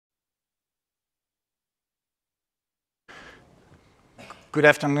Good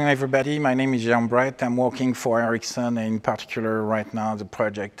afternoon, everybody. My name is Jean Brett. I'm working for Ericsson, and in particular, right now, the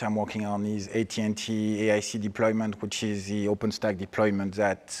project I'm working on is AT&T AIC deployment, which is the OpenStack deployment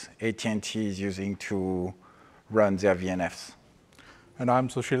that AT&T is using to run their VNFs. And I'm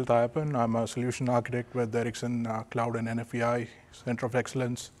Sushil Thayapan. I'm a solution architect with Ericsson Cloud and NFVI Center of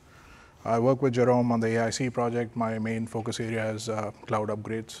Excellence. I work with Jerome on the AIC project. My main focus area is cloud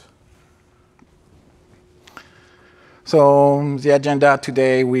upgrades. So the agenda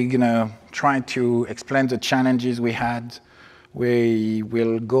today, we're going to try to explain the challenges we had. We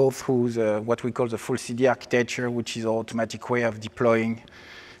will go through what we call the full CD architecture, which is an automatic way of deploying.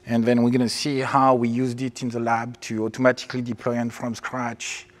 And then we're going to see how we used it in the lab to automatically deploy and from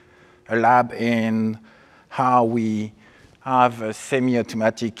scratch a lab, and how we have a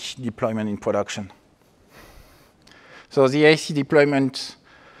semi-automatic deployment in production. So the AIC deployment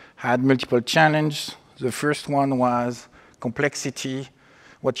had multiple challenges. The first one was complexity.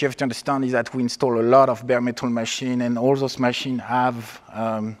 What you have to understand is that we install a lot of bare metal machines, and all those machines have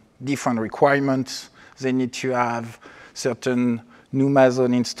different requirements. They need to have certain NUMA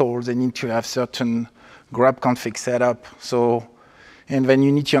zone installed. They need to have certain grub config setup. And then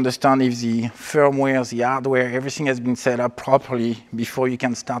you need to understand if the firmware, the hardware, everything has been set up properly before you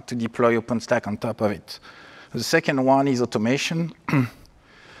can start to deploy OpenStack on top of it. The second one is automation.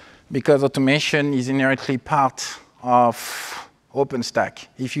 Because automation is inherently part of OpenStack.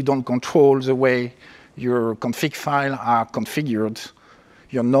 If you don't control the way your config files are configured,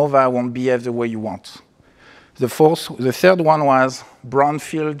 your Nova won't behave the way you want. The third one was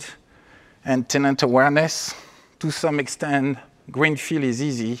brownfield and tenant awareness. To some extent, greenfield is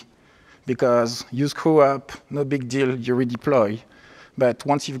easy because you screw up, no big deal, you redeploy. But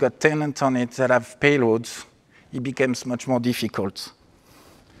once you've got tenants on it that have payloads, it becomes much more difficult.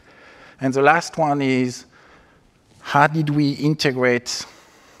 And the last one is, how did we integrate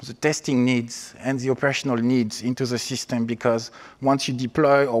the testing needs and the operational needs into the system? Because once you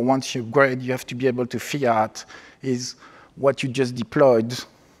deploy or once you upgrade, you have to be able to figure out is what you just deployed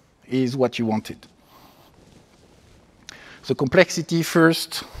is what you wanted. So complexity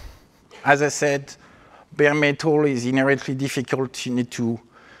first. As I said, bare metal is inherently difficult. You need to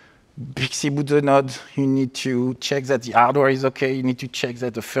pixie boot the node. You need to check that the hardware is OK. You need to check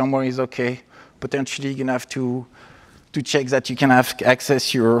that the firmware is OK. Potentially, you're going to have to check that you can have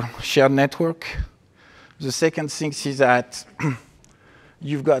access your shared network. The second thing is that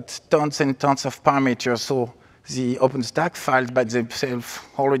you've got tons and tons of parameters. So the OpenStack files by themselves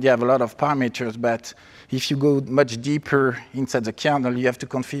already have a lot of parameters. But if you go much deeper inside the kernel, you have to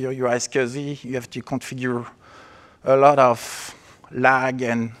configure your ICD. You have to configure a lot of lag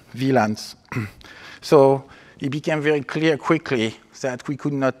and VLANs. So it became very clear quickly that we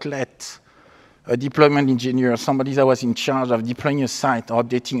could not let a deployment engineer, somebody that was in charge of deploying a site or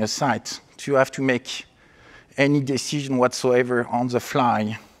updating a site, to have to make any decision whatsoever on the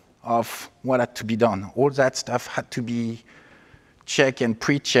fly of what had to be done. All that stuff had to be checked and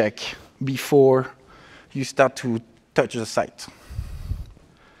pre-checked before you start to touch the site.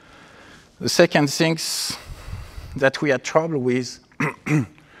 The second thing that we had trouble with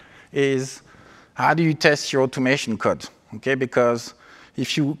is how do you test your automation code? Okay, because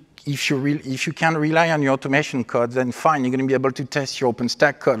if you can rely on your automation code, then fine, you're going to be able to test your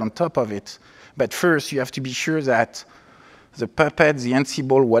OpenStack code on top of it. But first, you have to be sure that the Puppet, the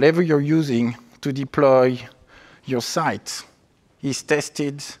Ansible, whatever you're using to deploy your site is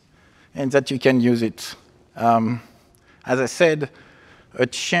tested and that you can use it. As I said, a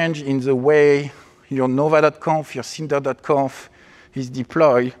change in the way your Nova.conf, your Cinder.conf is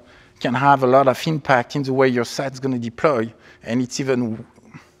deployed can have a lot of impact in the way your site's going to deploy, and it's even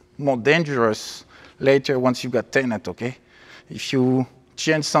more dangerous later once you've got tenant, okay? If you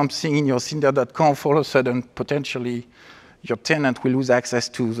change something in your Cinder.conf, all of a sudden, potentially, your tenant will lose access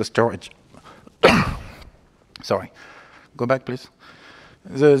to the storage. Sorry. Go back, please.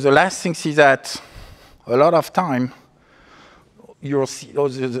 The last thing is that a lot of time,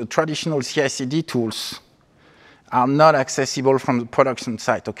 the traditional CICD tools are not accessible from the production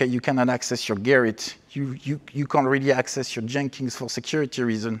site, okay? You cannot access your Gerrit. You can't really access your Jenkins for security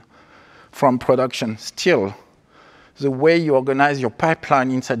reasons from production. Still, the way you organize your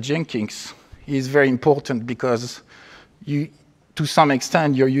pipeline inside Jenkins is very important because to some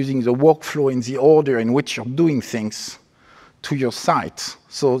extent, you're using the workflow and the order in which you're doing things to your site.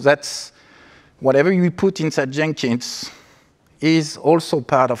 So that's whatever you put inside Jenkins is also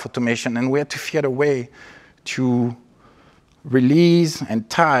part of automation, and we have to figure a way to release and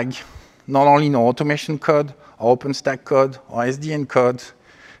tag not only in our automation code, our OpenStack code, our SDN code,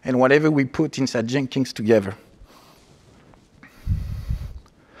 and whatever we put inside Jenkins together.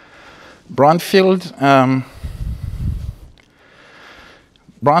 Brownfield,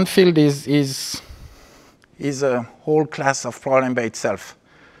 brownfield is a whole class of problem by itself.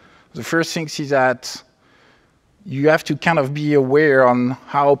 The first thing is that you have to kind of be aware on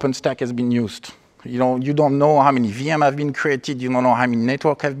how OpenStack has been used. You don't know how many VM have been created. You don't know how many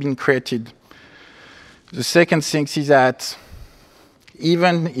network have been created. The second thing is that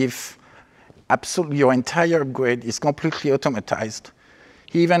even if absolutely your entire upgrade is completely automatized,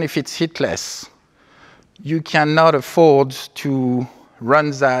 even if it's hitless, you cannot afford to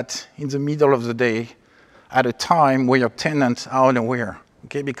run that in the middle of the day at a time where your tenants are unaware,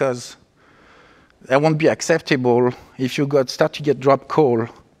 okay? Because that won't be acceptable if you start to get drop call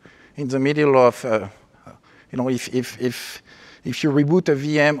in the middle of, if you reboot a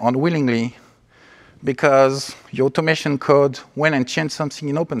VM unwillingly because your automation code went and changed something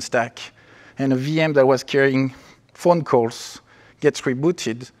in OpenStack, and a VM that was carrying phone calls gets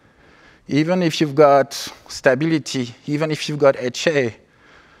rebooted, even if you've got stability, even if you've got HA,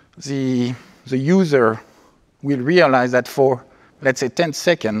 the user will realize that for, let's say, 10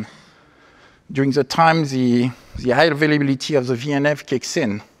 seconds, during the time the high availability of the VNF kicks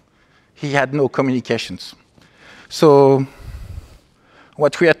in, he had no communications. So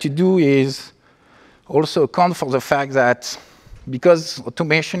what we had to do is also account for the fact that because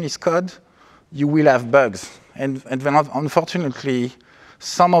automation is code, you will have bugs. And then unfortunately,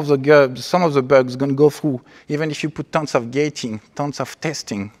 some of the bugs going to go through, even if you put tons of gating, tons of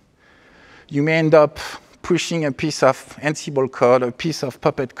testing, you may end up pushing a piece of Ansible code, a piece of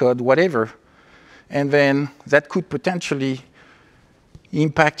Puppet code, whatever, and then that could potentially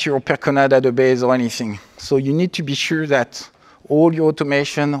impact your Percona database or anything. So you need to be sure that all your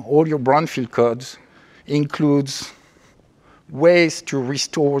automation, all your brownfield codes includes ways to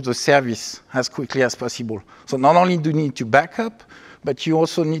restore the service as quickly as possible. So not only do you need to back up, but you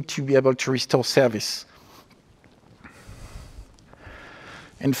also need to be able to restore service.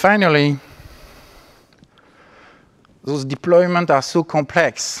 And finally, those deployments are so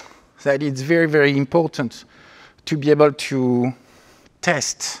complex that it's very, very important to be able to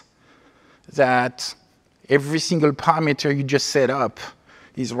test that every single parameter you just set up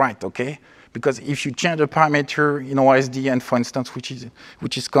is right, okay? Because if you change a parameter in OSDN, for instance, which is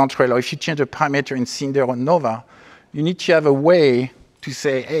Contrail, or if you change a parameter in Cinder or Nova, you need to have a way to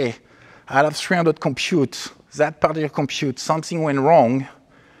say, hey, out of 300 compute, that particular compute, something went wrong,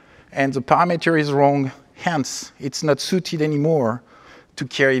 and the parameter is wrong, hence, it's not suited anymore to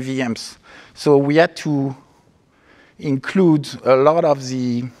carry VMs. So we had to include a lot of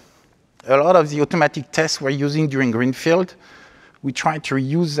the automatic tests we're using during greenfield. We try to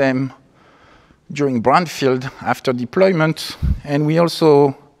reuse them during brownfield after deployment, and we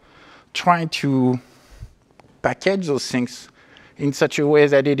also try to package those things in such a way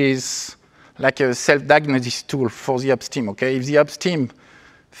that it is like a self-diagnosis tool for the ops team, okay? If the ops team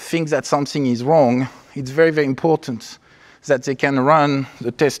thinks that something is wrong, it's very, very important that they can run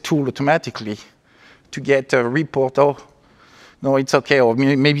the test tool automatically to get a report, oh, no, it's okay, or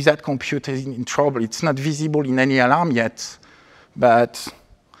maybe that computer is in trouble. It's not visible in any alarm yet, but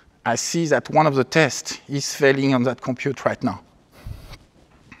I see that one of the tests is failing on that compute right now.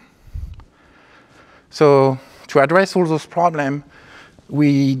 So to address all those problems,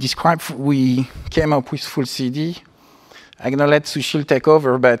 we came up with full CD. I'm gonna let Sushil take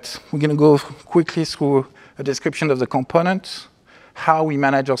over, but we're gonna go quickly through a description of the components, how we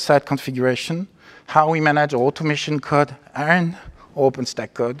manage our site configuration, how we manage our automation code and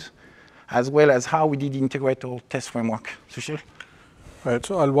OpenStack code, as well as how we did integrate our test framework. Sushil? Right,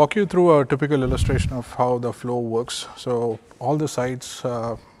 so I'll walk you through a typical illustration of how the flow works. So all the sites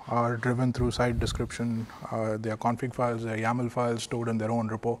are driven through site description. They are config files, they are YAML files stored in their own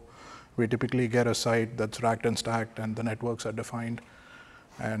repo. We typically get a site that's racked and stacked, and the networks are defined.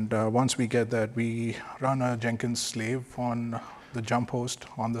 And once we get that, we run a Jenkins slave on the jump host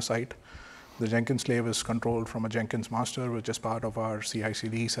on the site. The Jenkins slave is controlled from a Jenkins master, which is part of our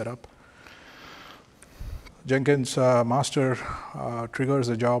CICD setup. Jenkins master triggers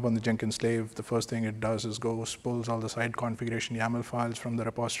a job on the Jenkins slave. The first thing it does is pulls all the site configuration YAML files from the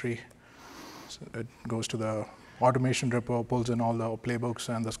repository. So it goes to the automation repo, pulls in all the playbooks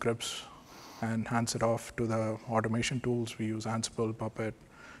and the scripts, and hands it off to the automation tools. We use Ansible, Puppet,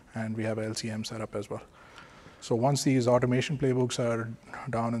 and we have LCM set up as well. So once these automation playbooks are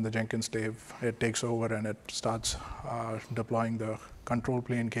down in the Jenkins slave, it takes over and it starts deploying the control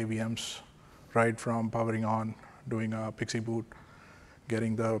plane KVMs, right from powering on, doing a Pixie boot,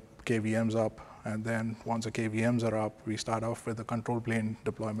 getting the KVMs up, and then once the KVMs are up, we start off with the control plane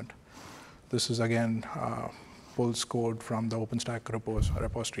deployment. This is again pulls code from the OpenStack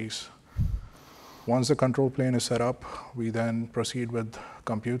repositories, Once the control plane is set up, we then proceed with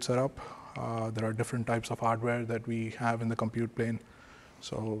compute setup. There are different types of hardware that we have in the compute plane.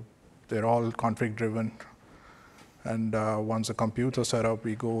 So they're all config driven. And once the computes are set up,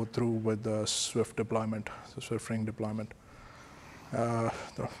 we go through with the Swift deployment, the Swift ring deployment.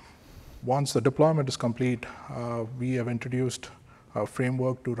 Once the deployment is complete, we have introduced a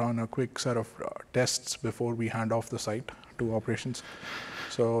framework to run a quick set of tests before we hand off the site to operations.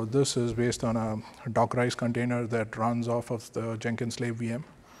 So this is based on a Dockerized container that runs off of the Jenkins slave VM.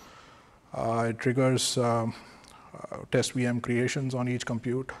 It triggers test VM creations on each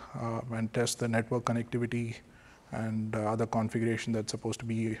compute and tests the network connectivity and other configuration that's supposed to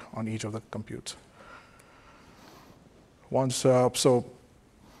be on each of the computes. So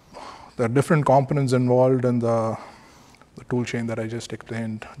there are different components involved in the tool chain that I just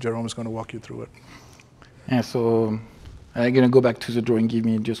explained. Jerome is going to walk you through it. Yeah, so I'm going to go back to the drawing. Give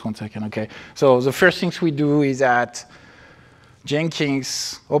me just 1 second, OK? So the first things we do is that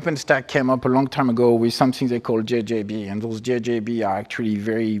Jenkins, OpenStack came up a long time ago with something they call JJB. And those JJB are actually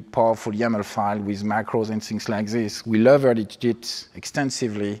very powerful YAML files with macros and things like this. We leveraged it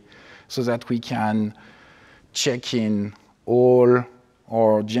extensively so that we can check in all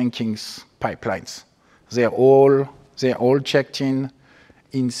our Jenkins pipelines. They're all checked in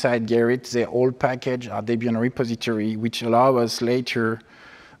inside Gerrit. They're all packaged our Debian repository, which allow us later,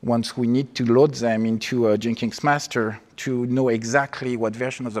 once we need to load them into a Jenkins master, to know exactly what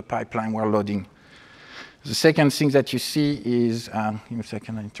version of the pipeline we're loading. The second thing that you see is, give me a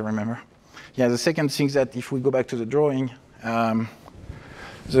second, I need to remember. Yeah, the second thing that if we go back to the drawing,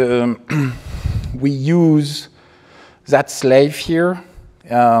 we use that slave here.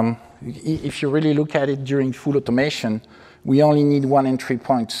 If you really look at it during full automation, we only need one entry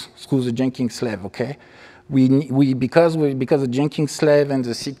point through the Jenkins slave, OK? Because the Jenkins slave and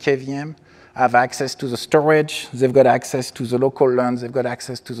the CICD have access to the storage, they've got access to the local LANs, they've got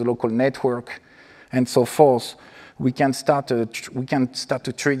access to the local network, and so forth. We can start to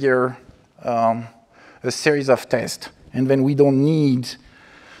trigger a series of tests, and then we don't need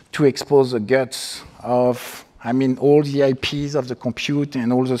to expose the guts of, all the IPs of the compute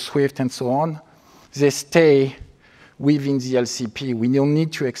and all the Swift and so on. They stay within the LCP. We don't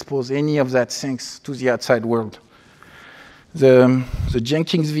need to expose any of that things to the outside world. The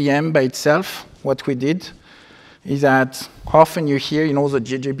Jenkins VM by itself, what we did is that often you hear, the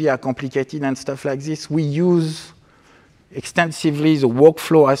JJB are complicated and stuff like this. We use extensively the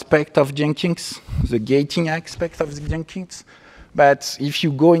workflow aspect of Jenkins, the gating aspect of Jenkins. But if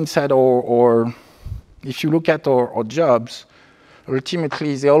you go inside if you look at our jobs,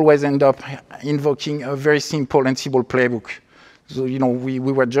 ultimately, they always end up invoking a very simple Ansible playbook. So, we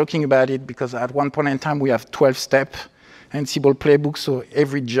were joking about it because at one point in time, we have 12-step Ansible playbook. So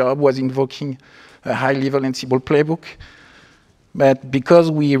every job was invoking a high-level Ansible playbook. But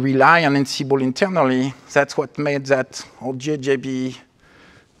because we rely on Ansible internally, that's what made that our JJB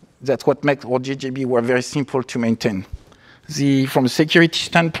were very simple to maintain. From a security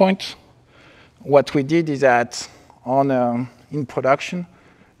standpoint, what we did is that in production,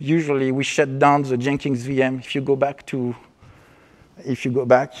 usually we shut down the Jenkins VM. If you go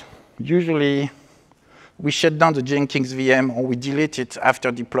back, usually we shut down the Jenkins VM or we delete it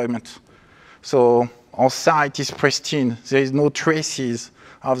after deployment. So our site is pristine. There is no traces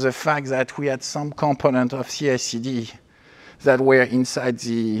of the fact that we had some component of CICD that were used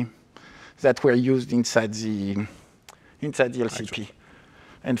inside the LCP.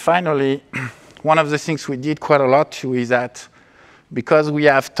 And finally, one of the things we did quite a lot too is that because we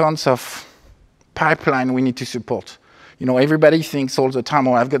have tons of pipeline we need to support. Everybody thinks all the time,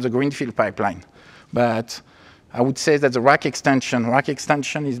 I've got the greenfield pipeline. But I would say that the rack extension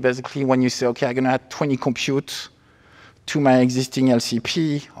is basically when you say, OK, I'm going to add 20 compute to my existing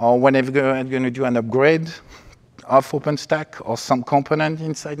LCP, or whenever I'm going to do an upgrade of OpenStack or some component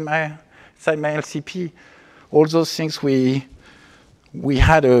inside my LCP. All those things we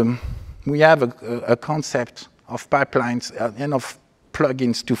have a concept of pipelines and of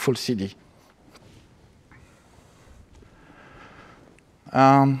plugins to full CD.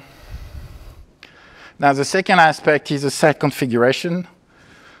 Now, the second aspect is the site configuration.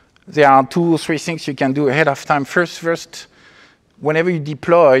 There are 2 or 3 things you can do ahead of time. First, whenever you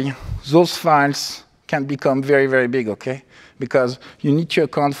deploy, those files can become very, very big, OK? Because you need to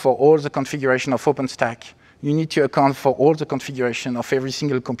account for all the configuration of OpenStack. You need to account for all the configuration of every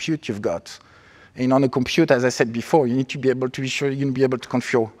single compute you've got. And on a compute, as I said before, you need to be able to be sure you're going to be able to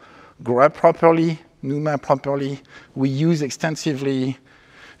configure grub properly, NUMA properly. We use extensively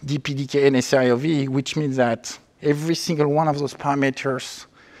DPDK and SRIOV, which means that every single one of those parameters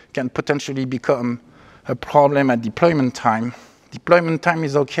can potentially become a problem at deployment time. Deployment time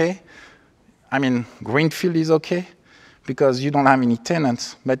is okay. I mean, greenfield is okay because you don't have any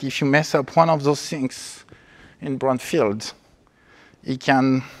tenants. But if you mess up one of those things in brownfield, it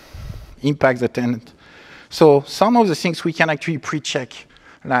can impact the tenant. So some of the things we can actually pre-check,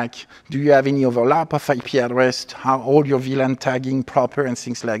 like do you have any overlap of IP address, how all your VLAN tagging proper and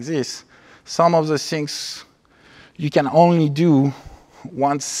things like this. Some of the things you can only do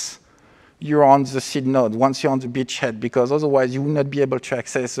once you're on the seed node, once you're on the beachhead, because otherwise you will not be able to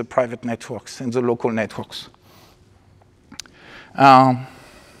access the private networks and the local networks. The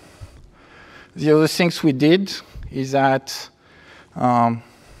other things we did is that our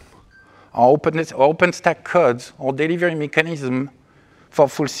OpenStack code or delivery mechanism for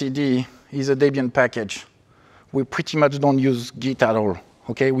full CD is a Debian package. We pretty much don't use Git at all.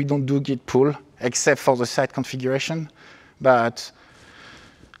 Okay, we don't do Git pull except for the site configuration, but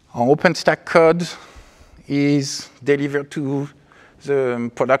our OpenStack code is delivered to the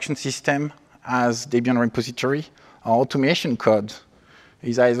production system as Debian repository. Our automation code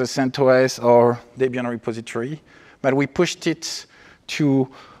is either CentOS or Debian repository, but we pushed it to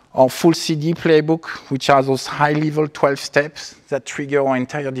our full CD playbook, which are those high-level 12 steps that trigger our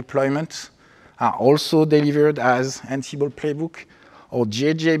entire deployment, are also delivered as Ansible playbook, or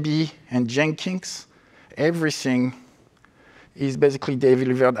JJB and Jenkins. Everything is basically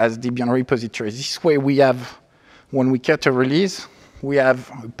delivered as Debian repositories. This way we have, when we cut a release, we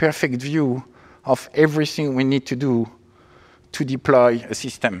have a perfect view of everything we need to do to deploy a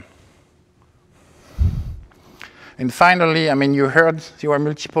system. And finally, I mean, you heard there were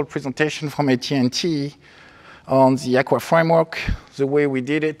multiple presentations from AT&T on the Aqua framework. The way we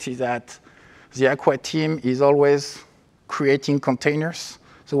did it is that the Aqua team is always creating containers.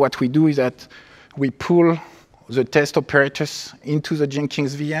 So what we do is that we pull the test operators into the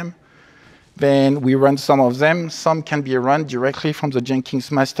Jenkins VM. Then we run some of them. Some can be run directly from the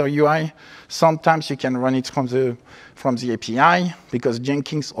Jenkins master UI. Sometimes you can run it from the API, because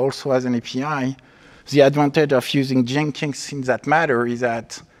Jenkins also has an API. The advantage of using Jenkins in that matter is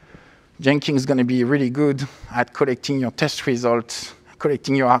that Jenkins is going to be really good at collecting your test results,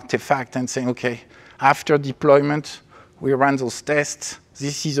 collecting your artifact, and saying, OK, after deployment, we ran those tests.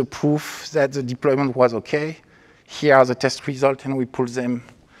 This is a proof that the deployment was OK. Here are the test results, and we pull them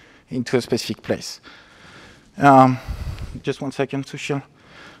into a specific place. Just 1 second, Sushil.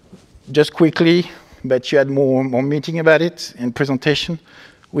 Just quickly, but you had more meeting about it in presentation.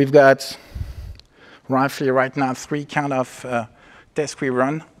 We've got roughly right now 3 kind of tests we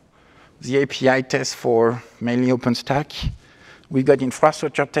run. The API test for mainly OpenStack. We got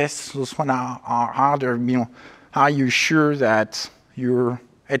infrastructure tests. Those ones are harder. You know, are you sure that your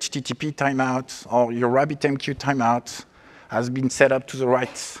HTTP timeout or your RabbitMQ timeout has been set up to the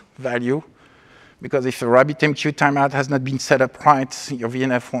right value? Because if the RabbitMQ timeout has not been set up right, your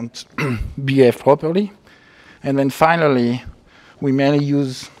VNF won't behave properly. And then finally, we mainly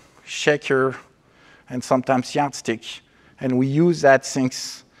use Shaker and sometimes Yardstick. And we use that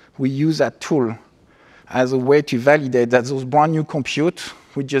tool as a way to validate that those brand new compute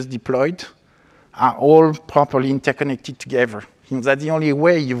we just deployed are all properly interconnected together. You know, that's the only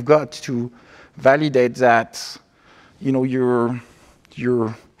way you've got to validate that, you know, your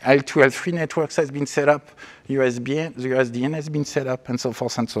L2, L3 networks has been set up, the USDN has been set up, and so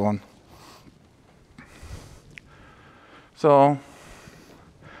forth and so on. So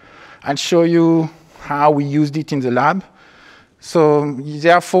I'll show you how we used it in the lab. So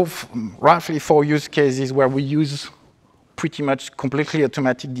there are roughly 4 use cases where we use pretty much completely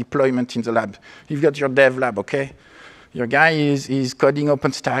automatic deployment in the lab. You've got your dev lab, OK? Your guy is coding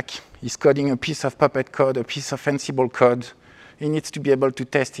OpenStack. He's coding a piece of Puppet code, a piece of Ansible code. He needs to be able to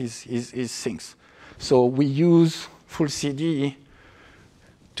test his things. So we use full CD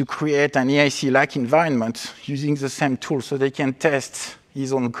to create an EIC-like environment using the same tool so they can test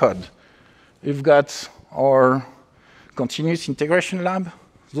his own code. We've got our continuous integration lab.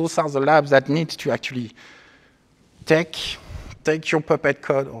 Those are the labs that need to actually take your Puppet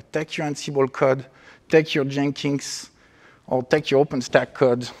code or take your Ansible code, take your Jenkins, or take your OpenStack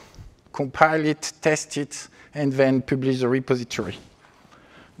code, compile it, test it, and then publish the repository.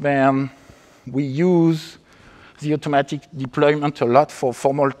 Then we use the automatic deployment a lot for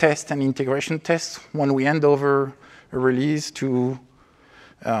formal tests and integration tests when we hand over a release to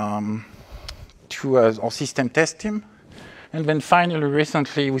our system test team. And then finally,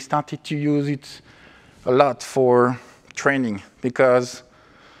 recently, we started to use it a lot for training, because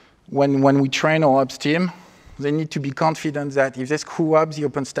when we train our ops team, they need to be confident that if they screw up the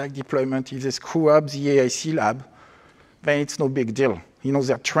OpenStack deployment, if they screw up the AIC lab, then it's no big deal.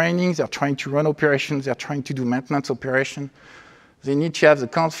 they're training, they're trying to run operations, they're trying to do maintenance operation. They need to have the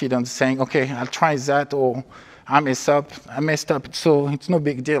confidence saying, okay, I'll try that, or I messed up, so it's no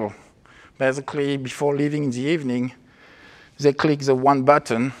big deal. Basically, before leaving in the evening, they click the one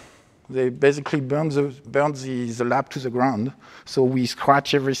button. They basically burn the lab to the ground. So we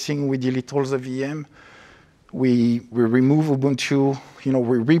scratch everything, we delete all the VM, we remove Ubuntu,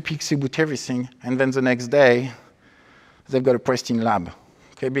 we re-pixie boot everything, and then the next day, they've got a pristine lab.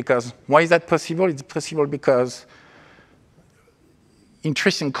 Okay, because why is that possible? It's possible because,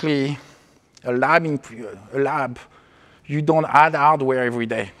 interestingly, a lab, you don't add hardware every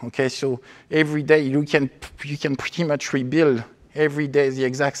day. Okay, so every day you can pretty much rebuild every day the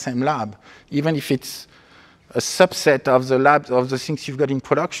exact same lab, even if it's a subset of the labs of the things you've got in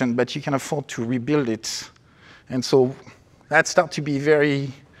production, but you can afford to rebuild it. And so that starts to be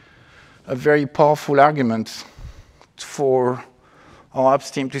a very powerful argument for our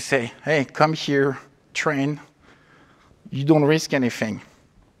ops team to say, hey, come here, train. You don't risk anything.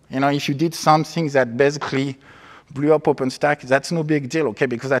 If you did something that basically blew up OpenStack, that's no big deal, okay?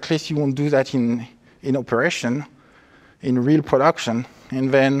 Because at least you won't do that in operation, in real production.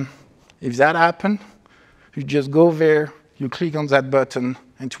 And then if that happens, you just go there, you click on that button,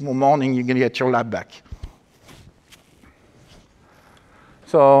 and tomorrow morning you're going to get your lab back.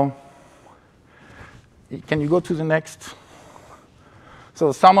 So can you go to the next?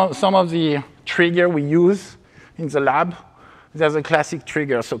 So some of the trigger we use in the lab, there's a classic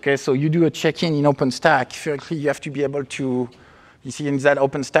triggers, okay? So you do a check-in in OpenStack. Firstly, you have to be able to, you see in that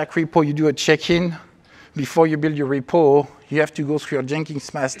OpenStack repo, you do a check-in. Before you build your repo, you have to go through your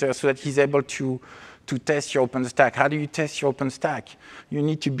Jenkins master so that he's able to test your OpenStack. How do you test your OpenStack? You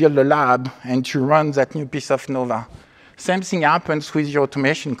need to build a lab and to run that new piece of Nova. Same thing happens with your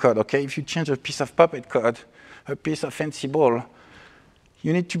automation code, okay? If you change a piece of Puppet code, a piece of Ansible,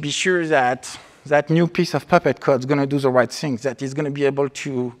 you need to be sure that that new piece of Puppet code is going to do the right things, that it's going to be able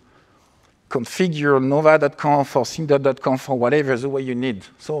to configure nova.conf or sync.conf or whatever the way you need.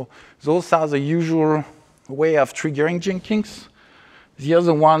 So those are the usual way of triggering Jenkins. The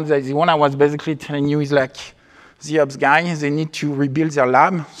other one, the one I was basically telling you is like the ops guy, they need to rebuild their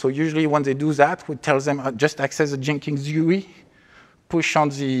lab. So usually when they do that, we tell them just access the Jenkins GUI, push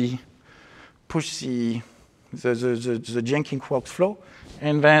the Jenkins workflow,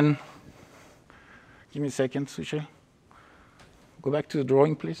 and then, give me a second, Sushil. Go back to the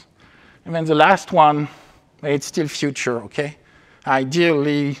drawing, please. And then the last one, it's still future, okay?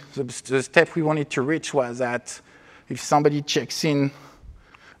 Ideally, the step we wanted to reach was that if somebody checks in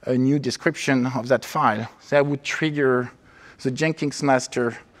a new description of that file, that would trigger the Jenkins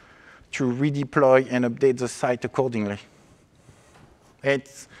master to redeploy and update the site accordingly.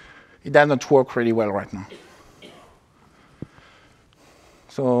 It doesn't work really well right now.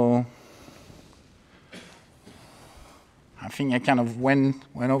 So I think I kind of went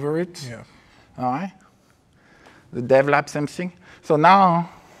over it. Yeah. All right. The dev lab, same thing. So now,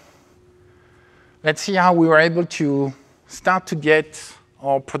 let's see how we were able to start to get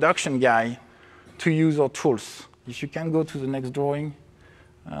our production guy to use our tools. If you can go to the next drawing.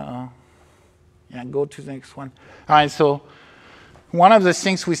 Yeah, go to the next one. All right, so one of the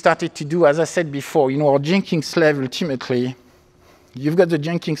things we started to do, as I said before, our Jenkins slave, ultimately, you've got the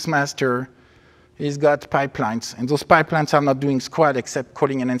Jenkins master, he's got pipelines, and those pipelines are not doing squat except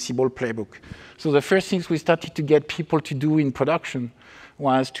calling an Ansible playbook. So the first things we started to get people to do in production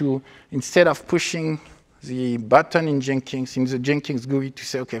was to, instead of pushing the button in the Jenkins GUI to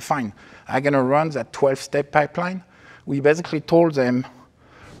say, okay, fine, I'm going to run that 12-step pipeline, we basically told them,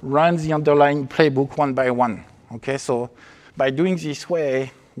 run the underlying playbook one by one. Okay, so by doing this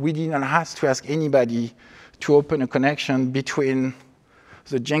way, we didn't have to ask anybody to open a connection between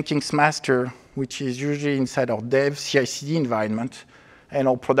the Jenkins master, which is usually inside our dev CICD environment, and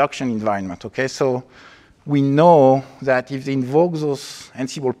our production environment. Okay, so we know that if they invoke those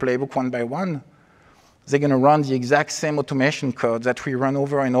Ansible playbook one by one, they're going to run the exact same automation code that we run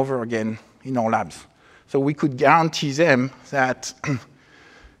over and over again in our labs. So we could guarantee them that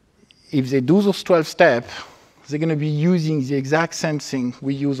if they do those 12 steps, they're going to be using the exact same thing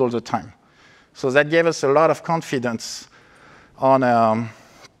we use all the time. So that gave us a lot of confidence on that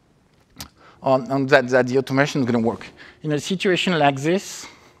the automation is going to work. In a situation like this,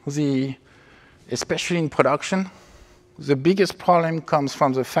 especially in production, the biggest problem comes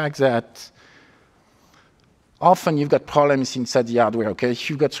from the fact that often you've got problems inside the hardware. Okay, if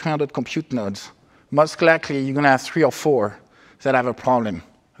you've got 300 compute nodes, most likely you're going to have 3 or 4 that have a problem.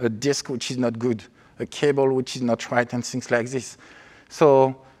 A disk which is not good, a cable which is not right, and things like this.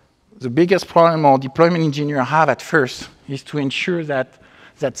 So the biggest problem our deployment engineers have at first is to ensure that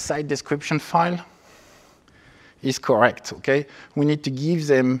that site description file is correct, okay? We need to give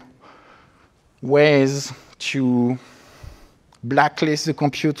them ways to blacklist the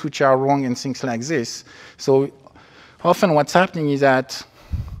compute which are wrong and things like this. So often what's happening is that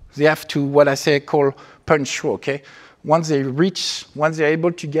they have to, what I say, call punch through, okay? Once they're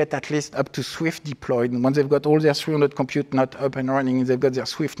able to get at least up to Swift deployed, and once they've got all their 300 compute node up and running, they've got their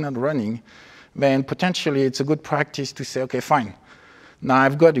Swift node running, then potentially it's a good practice to say, okay, fine. Now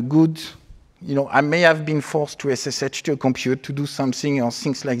I've got a good, I may have been forced to SSH to a compute to do something or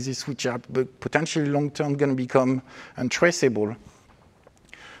things like this, which are potentially long-term going to become untraceable.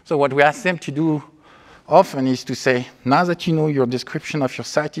 So what we ask them to do often is to say, now that you know your description of your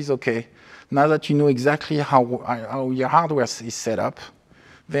site is okay, now that you know exactly how your hardware is set up,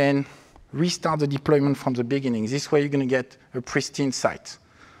 then restart the deployment from the beginning. This way you're going to get a pristine site,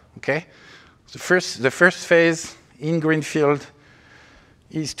 okay? The first phase in Greenfield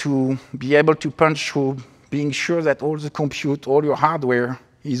is to be able to punch through, being sure that all the compute, all your hardware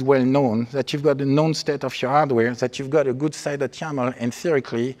is well known, that you've got a known state of your hardware, that you've got a good site.yaml, and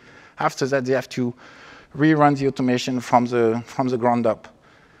theoretically, after that, they have to rerun the automation from the ground up.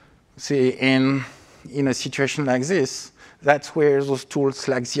 See, in a situation like this, that's where those tools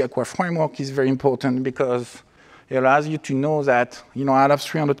like the Aqua framework is very important, because it allows you to know that, out of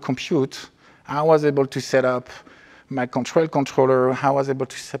 300 compute, I was able to set up my controller, I was able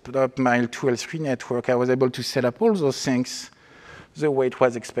to set up my L2, L3 network, I was able to set up all those things the way it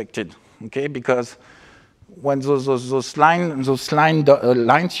was expected, okay? Because when those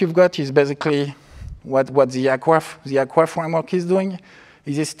lines you've got is basically what the Aqua framework is doing,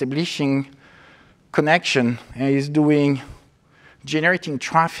 is establishing connection and is generating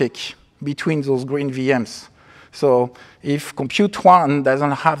traffic between those green VMs. So if compute 1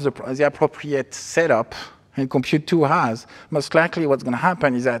 doesn't have the appropriate setup and compute 2 has, most likely what's going to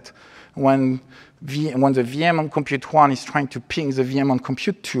happen is that when the VM on compute 1 is trying to ping the VM on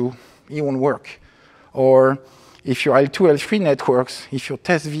compute 2, it won't work. Or if your L2, L3 networks, if your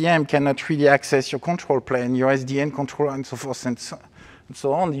test VM cannot really access your control plane, your SDN controller, and so forth and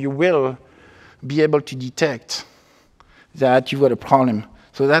so on, you will be able to detect that you've got a problem.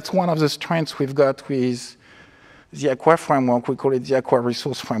 So that's one of the strengths we've got with the Aqua framework. We call it the Aqua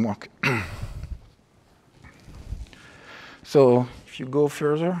resource framework. So if you go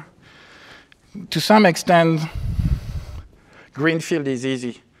further, to some extent, Greenfield is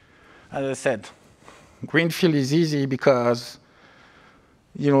easy. As I said, Greenfield is easy because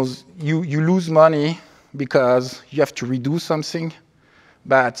you lose money because you have to redo something,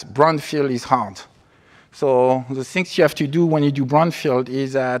 but brownfield is hard. So the things you have to do when you do brownfield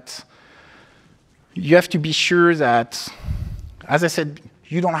is that you have to be sure that, as I said,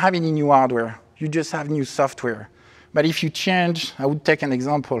 you don't have any new hardware. You just have new software. But if you change, I would take an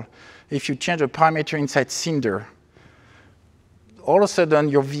example. If you change a parameter inside Cinder, all of a sudden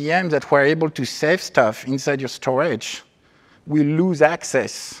your VMs that were able to save stuff inside your storage will lose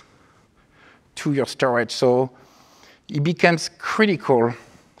access to your storage. So it becomes critical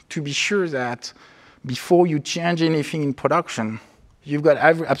to be sure that before you change anything in production, you've got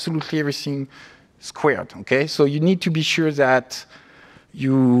absolutely everything squared, okay? So you need to be sure that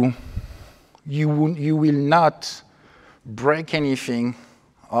you will not break anything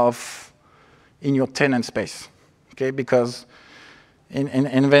in your tenant space, okay? Because,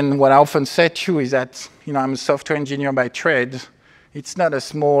 and then what I often say too is that, I'm a software engineer by trade. It's not a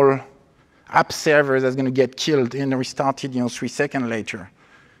small app server that's going to get killed and restarted, 3 seconds later.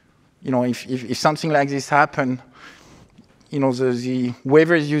 If something like this happen,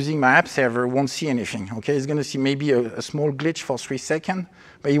 whoever is using my app server won't see anything, okay? It's going to see maybe a small glitch for 3 seconds,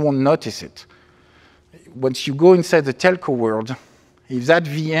 but he won't notice it. Once you go inside the telco world, if that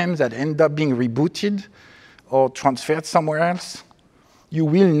VM that end up being rebooted or transferred somewhere else, you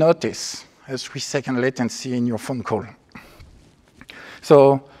will notice a 3-second latency in your phone call.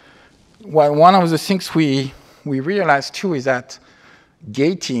 So one of the things we realized too is that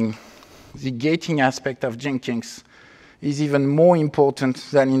the gating aspect of Jenkins is even more important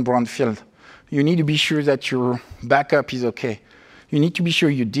than in brownfield. You need to be sure that your backup is okay. You need to be sure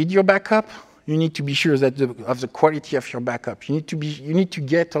you did your backup. You need to be sure that of the quality of your backup. You need to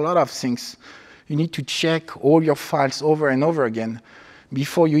get a lot of things. You need to check all your files over and over again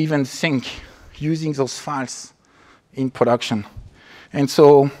before you even think using those files in production. And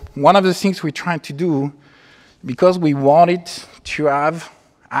so one of the things we tried to do, because we wanted to have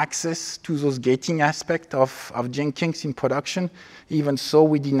access to those gating aspects of Jenkins in production, even so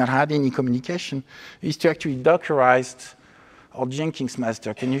we did not have any communication, is to actually Dockerize our Jenkins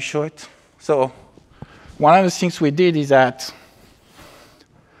master. Can you show it? So one of the things we did is that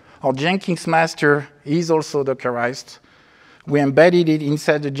our Jenkins master is also Dockerized. We embedded it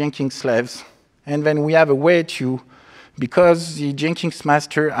inside the Jenkins slaves. And then we have a way to, because the Jenkins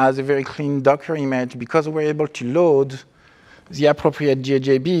master has a very clean Docker image, because we're able to load the appropriate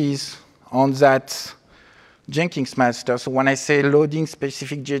JJBs on that Jenkins master. So when I say loading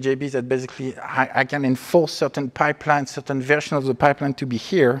specific JJBs, that basically I can enforce certain pipelines, certain version of the pipeline to be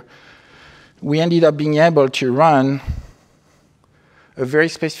here. We ended up being able to run a very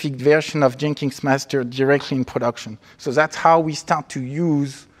specific version of Jenkins master directly in production. So that's how we start to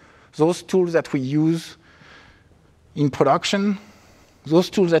use those tools that we use in production, those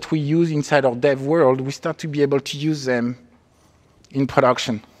tools that we use inside our dev world, we start to be able to use them in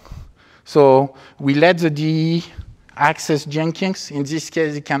production. So we let the DE access Jenkins. In this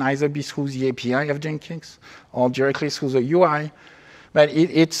case, it can either be through the API of Jenkins or directly through the UI. But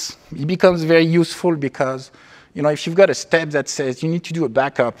it becomes very useful because, if you've got a step that says you need to do a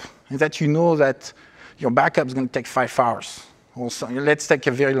backup, and that you know that your backup is going to take 5 hours, or so, let's take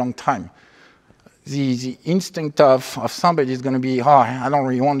a very long time. The instinct of somebody is going to be, I don't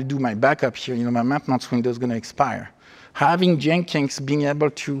really want to do my backup here. My maintenance window is going to expire. Having Jenkins being able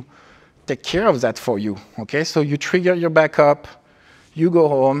to take care of that for you, okay? So you trigger your backup, you go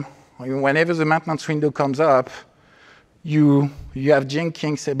home, whenever the maintenance window comes up, you have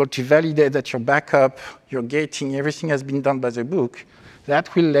Jenkins able to validate that your backup, your gating, everything has been done by the book.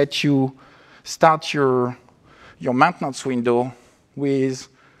 That will let you start your maintenance window with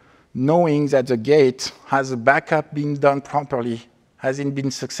knowing that the gate has a backup being done properly, has it been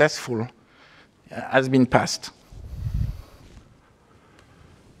successful, has been passed.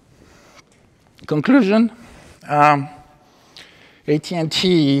 Conclusion,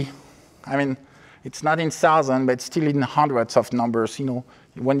 AT&T, it's not in thousands, but still in hundreds of numbers.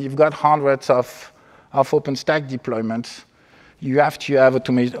 When you've got hundreds of OpenStack deployments, you have to have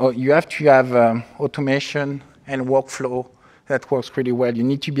automation and workflow that works pretty well. You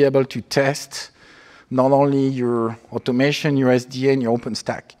need to be able to test not only your automation, your SDA, and your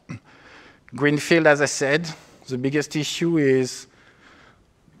OpenStack. Greenfield, as I said, the biggest issue is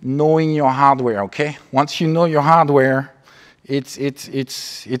knowing your hardware, okay? Once you know your hardware,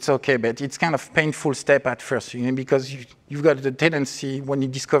 it's okay, but it's kind of painful step at first, because you've got the tendency when you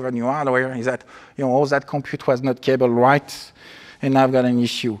discover new hardware is that, all that compute was not cabled right, and I've got an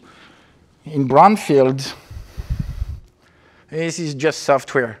issue. In brownfield, this is just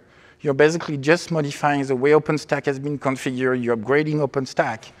software. You're basically just modifying the way OpenStack has been configured. You're upgrading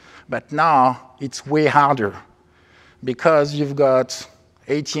OpenStack, but now it's way harder because you've got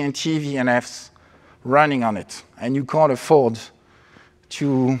AT&T VNFs running on it, and you can't afford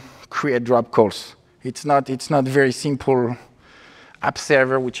to create drop calls. It's not very simple app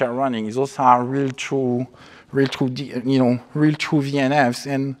server which are running. Those are real true VNFs,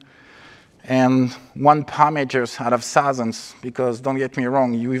 and one parameters out of thousands, because don't get me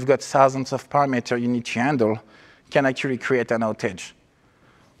wrong, you've got thousands of parameters you need to handle, can actually create an outage.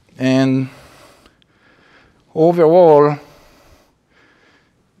 And overall,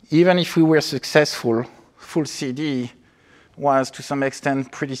 even if we were successful, full CD was to some extent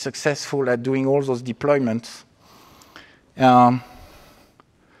pretty successful at doing all those deployments. That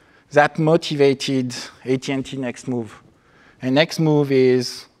motivated AT&T next move. And next move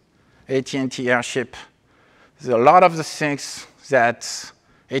is AT&T Airship. There's a lot of the things that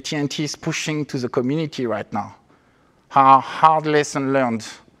AT&T is pushing to the community right now are hard lesson learned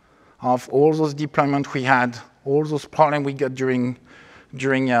of all those deployments we had, all those problems we got during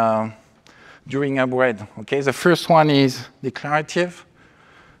upgrade. Okay, the first one is declarative.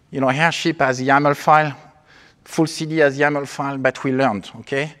 Airship has a YAML file, full CD has YAML file, but we learned,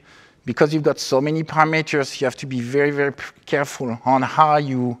 okay? Because you've got so many parameters, you have to be very, very careful on how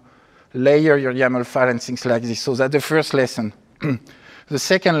you layer your YAML file and things like this. So that's the first lesson. The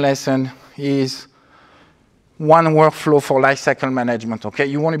second lesson is one workflow for lifecycle management, okay?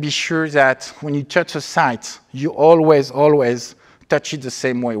 You want to be sure that when you touch a site, you always touch it the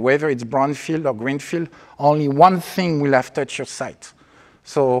same way. Whether it's brownfield or greenfield, only one thing will have touched your site.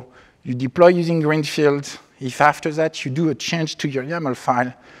 So you deploy using greenfield. If after that you do a change to your YAML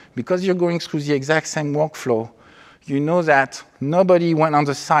file, because you're going through the exact same workflow, you know that nobody went on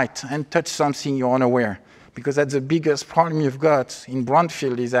the site and touched something you're unaware. Because that's the biggest problem you've got in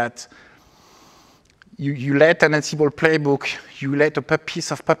brownfield is that you let an Ansible playbook, you let a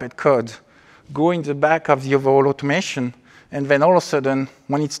piece of Puppet code go in the back of the overall automation, and then all of a sudden,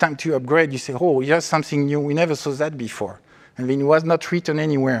 when it's time to upgrade, you say, here's something new. We never saw that before. And then it was not written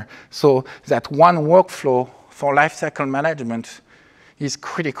anywhere. So that one workflow for lifecycle management is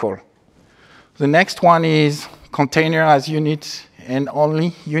critical. The next one is container as unit and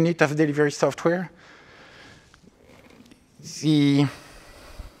only unit of delivery software. In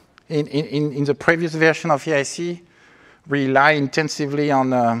the previous version of EIC, we rely intensively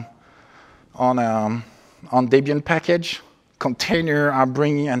on Debian package. Container are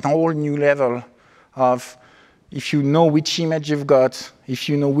bringing a whole new level of, if you know which image you've got, if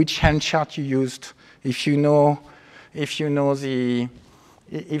you know which Helm chart you used, if you know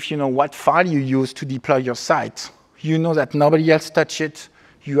what file you use to deploy your site, you know that nobody else touched it.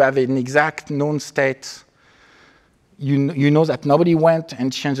 You have an exact known state. You know that nobody went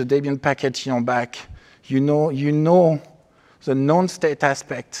and changed the Debian package in your back. You know the known state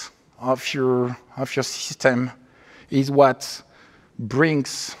aspect of your system is what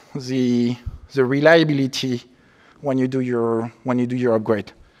brings the reliability when you do your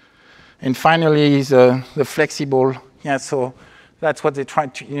upgrade. And finally is the flexible. Yeah, so that's what they try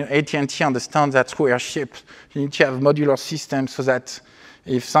to. AT&T understands that through airship, you need to have modular systems so that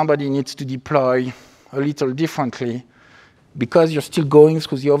if somebody needs to deploy a little differently, because you're still going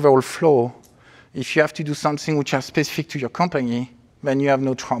through the overall flow, if you have to do something which is specific to your company, then you have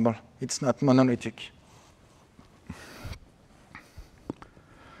no trouble. It's not monolithic.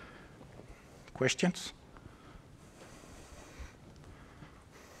 Questions?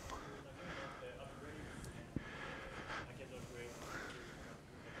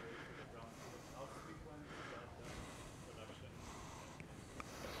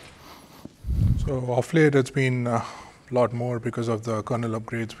 So off late, it's been a lot more because of the kernel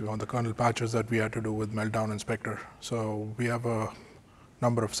upgrades, the kernel patches that we had to do with Meltdown Inspector. So we have a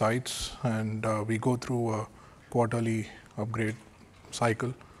number of sites, and we go through a quarterly upgrade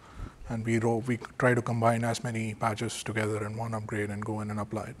cycle, and we try to combine as many patches together in one upgrade and go in and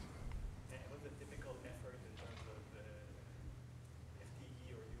apply it. And what's the typical effort in terms of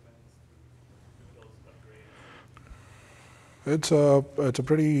FTE or humans to do those upgrades? It's a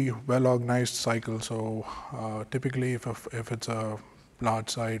pretty well-organized cycle. So typically, if it's a large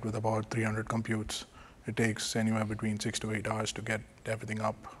site with about 300 computes, it takes anywhere between 6 to 8 hours to get everything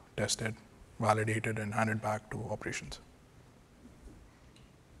up, tested, validated, and handed back to operations.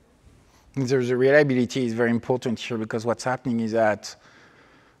 The reliability is very important here because what's happening is that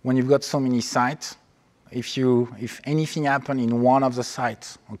when you've got so many sites, if anything happens in one of the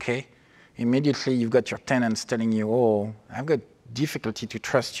sites, okay, immediately you've got your tenants telling you, oh, I've got difficulty to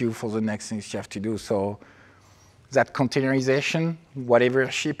trust you for the next things you have to do. So that containerization, whatever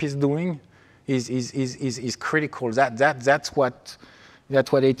ship is doing, is critical. That's what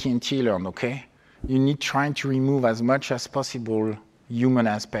AT&T learned, okay? You need trying to remove as much as possible human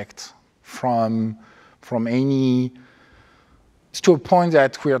aspects from any, to a point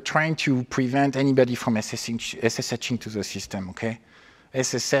that we are trying to prevent anybody from SSHing to the system, okay?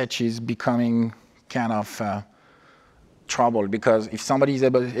 SSH is becoming kind of trouble because if somebody is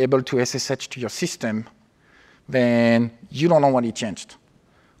able to SSH to your system, then you don't know what it changed.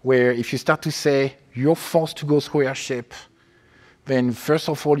 Where if you start to say you're forced to go through airship, then first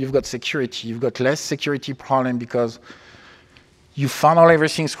of all, you've got security. You've got less security problem because you funnel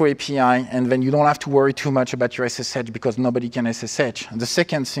everything through API, and then you don't have to worry too much about your SSH because nobody can SSH. And the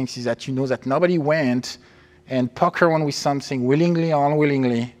second thing is that you know that nobody went and poke around with something willingly or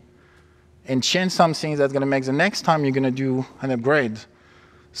unwillingly and change something that's going to make the next time you're going to do an upgrade,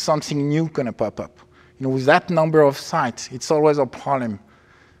 something new going to pop up. With that number of sites, it's always a problem.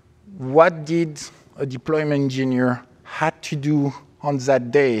 What did a deployment engineer had to do on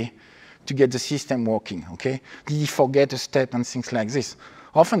that day to get the system working, okay? Did he forget a step and things like this?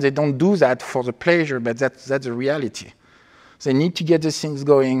 Often they don't do that for the pleasure, but that's the reality. They need to get the things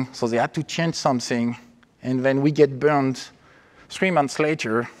going, so they had to change something, and then we get burned 3 months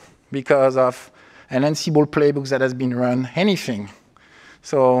later because of an Ansible playbook that has been run, anything.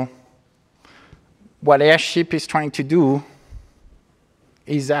 So what Airship is trying to do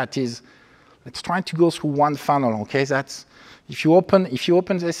is let's try to go through one funnel, okay? That's, if you open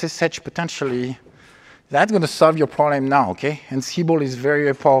the SSH potentially, that's going to solve your problem now, okay? Ansible is very,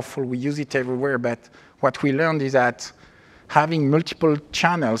 very powerful. We use it everywhere, but what we learned is that having multiple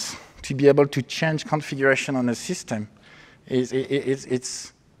channels to be able to change configuration on a system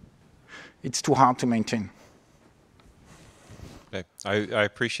it's too hard to maintain. Okay. I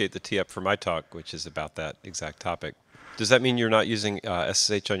appreciate the tee up for my talk, which is about that exact topic. Does that mean you're not using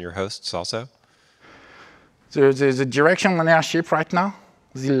SSH on your hosts also? The direction on Airship right now,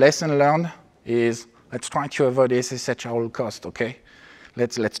 the lesson learned is let's try to avoid SSH at all cost, okay?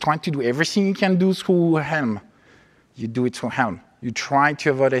 Let's try to do everything you can do through Helm. You do it through Helm. You try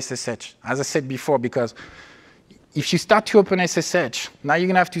to avoid SSH. As I said before, because if you start to open SSH, now you're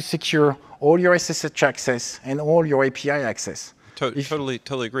going to have to secure all your SSH access and all your API access.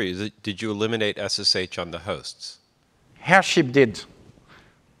 Totally agree. Did you eliminate SSH on the hosts? Airship did.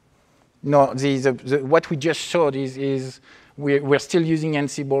 No, what we just showed is we're still using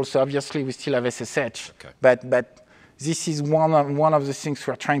Ansible, so obviously we still have SSH. Okay. But this is one of the things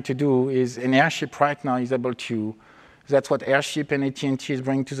we're trying to do is, and Airship right now is able to, that's what Airship and AT&T is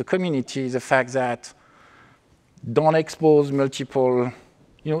bringing to the community, is the fact that don't expose multiple,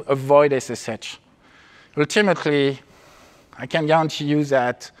 avoid SSH. Ultimately, I can guarantee you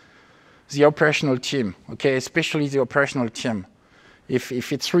that the operational team, okay, especially the operational team,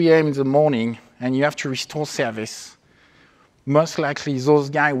 if it's 3 a.m. in the morning and you have to restore service, most likely those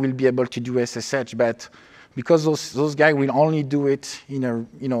guys will be able to do SSH, but because those guys will only do it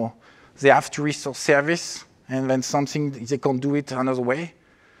they have to restore service, and then something, they can't do it another way.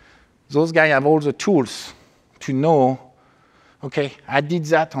 Those guys have all the tools to know, okay, I did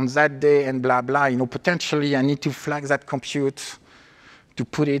that on that day and blah, blah. Potentially I need to flag that compute to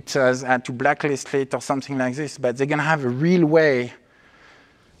put it as, to blacklist it or something like this. But they're going to have a real way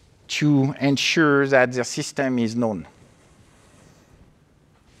to ensure that their system is known.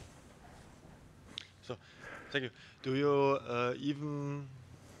 So, thank you. Do you even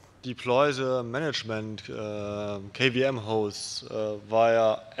deploy the management KVM hosts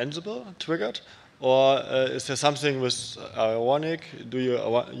via Ansible triggered? Or is there something with Ironic? Do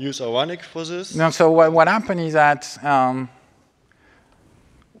you use Ironic for this? No, so what happened is that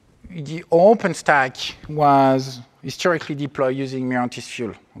the OpenStack was historically deployed using Mirantis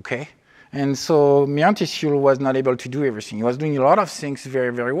Fuel, okay? And so Mirantis Fuel was not able to do everything. It was doing a lot of things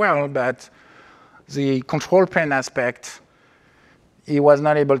very, very well, but the control plane aspect, it was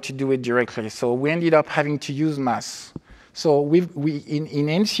not able to do it directly. So we ended up having to use Mass. So in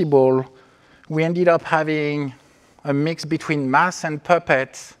Ansible, we ended up having a mix between Mass and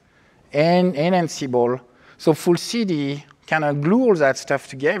Puppet and Ansible. So full CD kind of glue all that stuff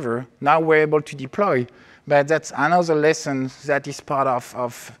together. Now we're able to deploy. But that's another lesson that is part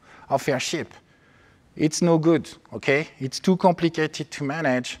of Airship. It's no good, okay? It's too complicated to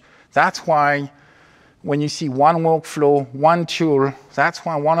manage. That's why when you see one workflow, one tool, that's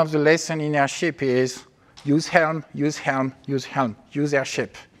why one of the lessons in Airship is use Helm, use Helm, use Helm, use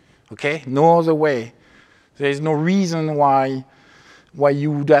Airship. Okay? No other way. There is no reason why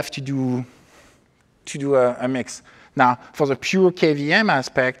you would have to do a mix. Now, for the pure KVM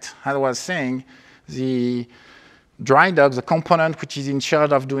aspect, as I was saying, the dry dock, the component which is in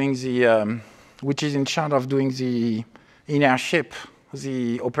charge of doing the in Airship,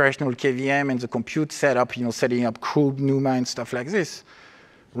 the operational KVM and the compute setup, setting up Krug, NUMA, and stuff like this.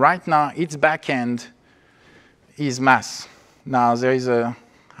 Right now, its backend is Mass. Now, there is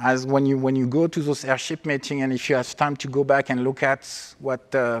as when you go to those Airship meetings, and if you have time to go back and look at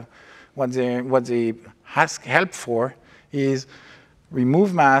what they ask help for, is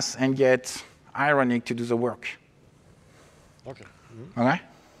remove Mass and get Ironic to do the work. Okay. Okay?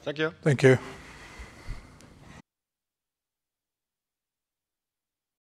 Thank you. Thank you.